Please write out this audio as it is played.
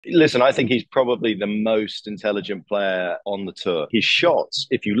Listen, I think he's probably the most intelligent player on the tour. His shots,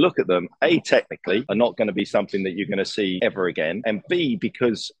 if you look at them, A, technically, are not going to be something that you're going to see ever again. And B,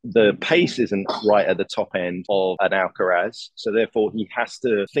 because the pace isn't right at the top end of an Alcaraz. So therefore, he has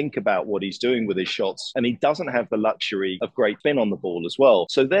to think about what he's doing with his shots. And he doesn't have the luxury of great spin on the ball as well.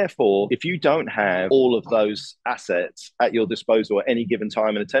 So therefore, if you don't have all of those assets at your disposal at any given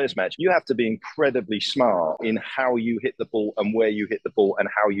time in a tennis match, you have to be incredibly smart in how you hit the ball and where you hit the ball and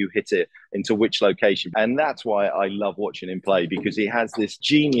how you hit it into which location. And that's why I love watching him play, because he has this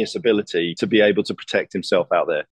genius ability to be able to protect himself out there.